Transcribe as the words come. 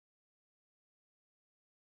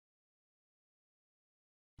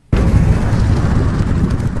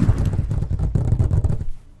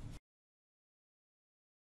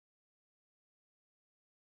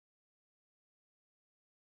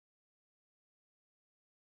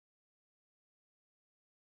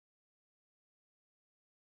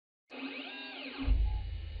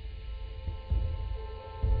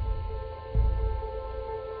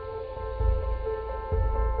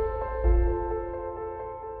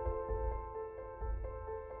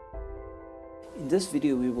In this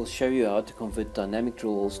video we will show you how to convert dynamic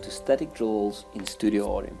drill holes to static drill holes in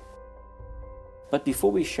Studio RM. But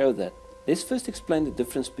before we show that, let's first explain the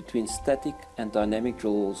difference between static and dynamic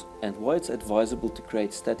drill holes and why it's advisable to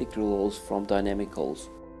create static drill holes from dynamic holes.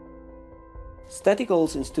 Static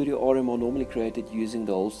holes in Studio RM are normally created using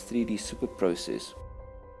the holes 3D super process.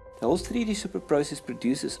 The holes 3D super process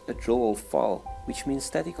produces a drill hole file, which means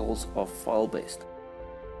static holes are file based.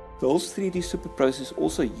 The holes 3D super process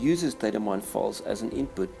also uses Datamine files as an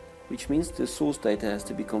input, which means the source data has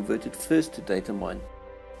to be converted first to Datamine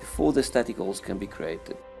before the static holes can be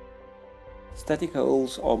created. Static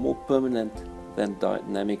holes are more permanent than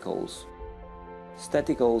dynamic holes.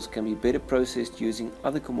 Static holes can be better processed using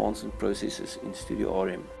other commands and processes in Studio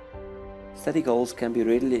RM. Static holes can be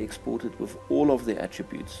readily exported with all of their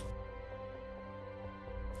attributes.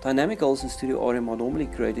 Dynamic holes in Studio RM are normally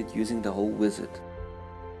created using the hole wizard.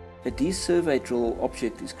 A desurveyed drill hole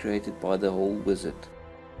object is created by the hole wizard.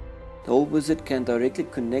 The hole wizard can directly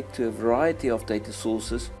connect to a variety of data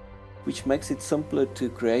sources, which makes it simpler to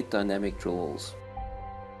create dynamic drill holes.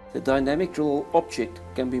 The dynamic drill hole object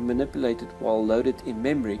can be manipulated while loaded in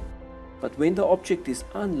memory, but when the object is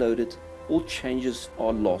unloaded, all changes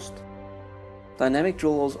are lost. Dynamic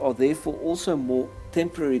drill holes are therefore also more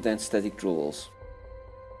temporary than static drill holes.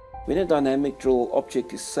 When a dynamic drill hole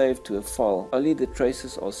object is saved to a file, only the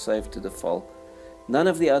traces are saved to the file. None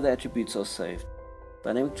of the other attributes are saved.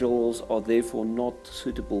 Dynamic drill holes are therefore not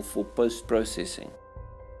suitable for post-processing.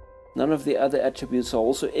 None of the other attributes are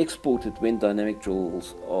also exported when dynamic drill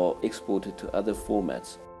holes are exported to other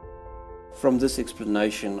formats. From this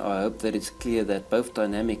explanation, I hope that it's clear that both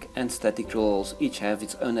dynamic and static drill holes each have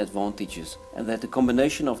its own advantages, and that the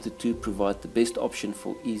combination of the two provide the best option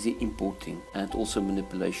for easy importing and also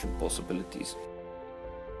manipulation possibilities.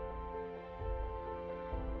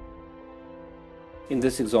 In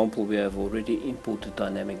this example, we have already imported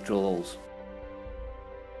dynamic drill holes.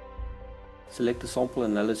 Select the sample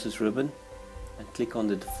analysis ribbon and click on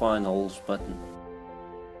the Define Holes button.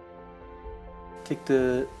 Click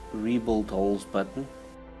the Rebuild Holes button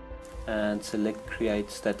and select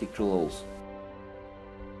Create Static Drill Holes.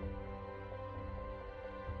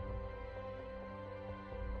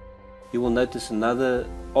 You will notice another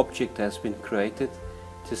object has been created.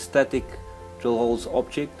 It's a static drill holes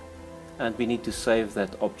object, and we need to save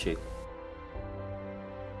that object.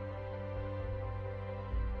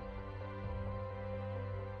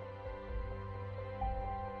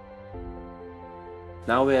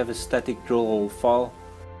 Now we have a static drill hole file.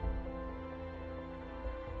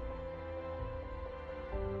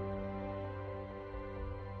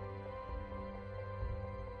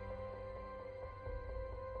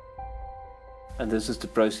 And this is the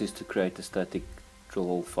process to create a static drill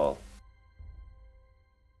hole file.